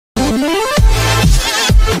Hello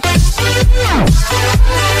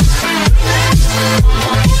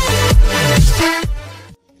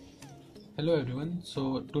everyone,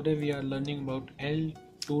 so today we are learning about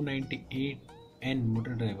L298N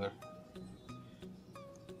motor driver.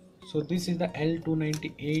 So this is the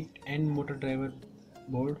L298N motor driver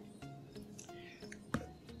board.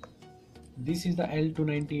 This is the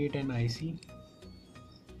L298N IC.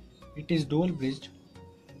 It is dual bridged,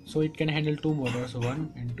 so it can handle two motors,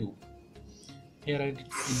 1 and 2. Here are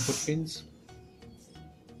input pins,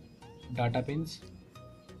 data pins,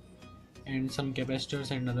 and some capacitors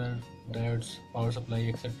and other diodes, power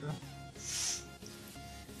supply, etc.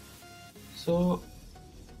 So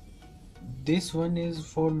this one is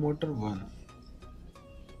for motor 1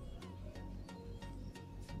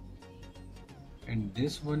 and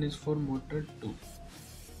this one is for motor 2.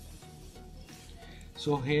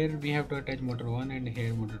 So here we have to attach motor 1 and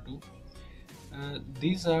here motor 2.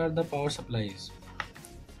 These are the power supplies.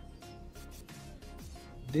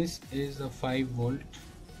 This is a 5 volt.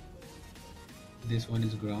 This one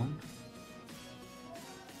is ground,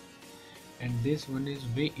 and this one is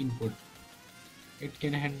way input. It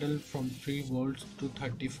can handle from 3 volts to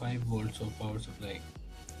 35 volts of power supply.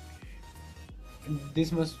 And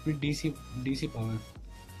this must be DC power.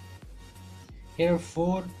 Here are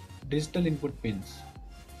 4 digital input pins.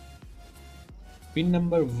 Pin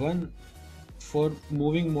number 1 for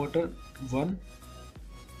moving motor 1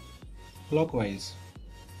 clockwise.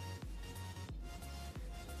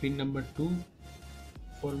 Pin number 2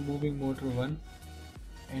 for moving motor 1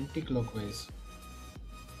 anti-clockwise.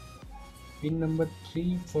 Pin number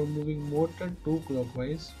 3 for moving motor 2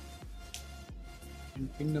 clockwise,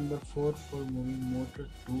 and pin number 4 for moving motor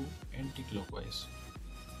 2 anti-clockwise.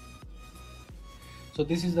 So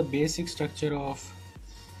this is the basic structure of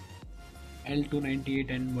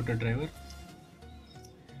L298N motor driver.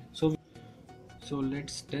 So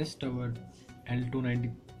let's test our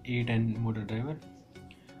L298N motor driver.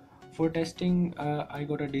 For testing, I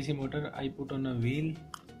got a DC motor. I put on a wheel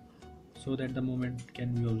so that the movement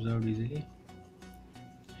can be observed easily.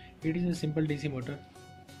 It is a simple DC motor.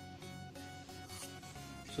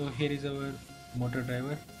 So here is our motor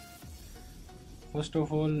driver. First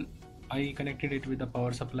of all, I connected it with the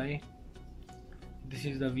power supply. This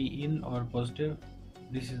is the V in or positive.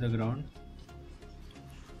 This is the ground.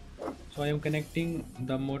 So I am connecting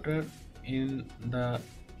the motor in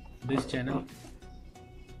this channel.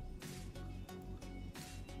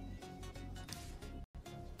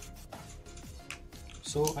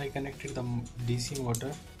 So I connected the DC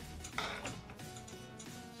motor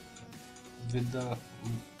with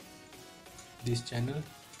this channel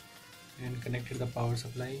and connected the power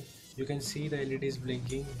supply. You can see the LED is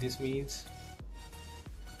blinking. This means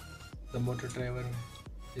the motor driver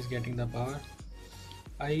is getting the power.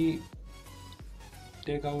 I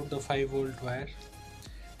take out the 5 volt wire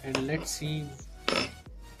and let's see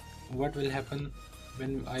what will happen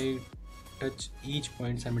when I touch each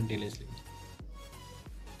point simultaneously.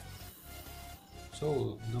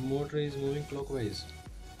 So the motor is moving clockwise,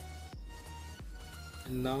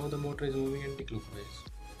 and now the motor is moving anti-clockwise.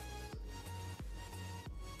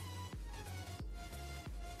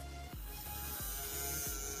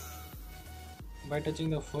 By touching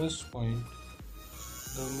the first point,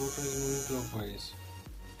 the motor is moving clockwise.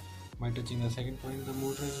 By touching the second point, the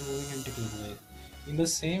motor is moving anti-clockwise. In the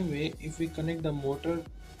same way, if we connect the motor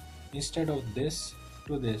instead of this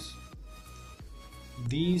to this,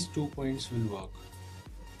 these 2 points will work.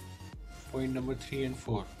 Point number 3 and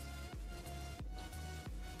 4.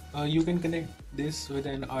 You can connect this with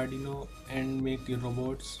an Arduino and make your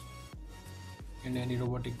robots and any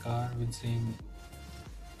robotic car with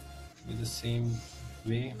the same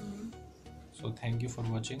way. So thank you for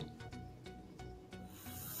watching.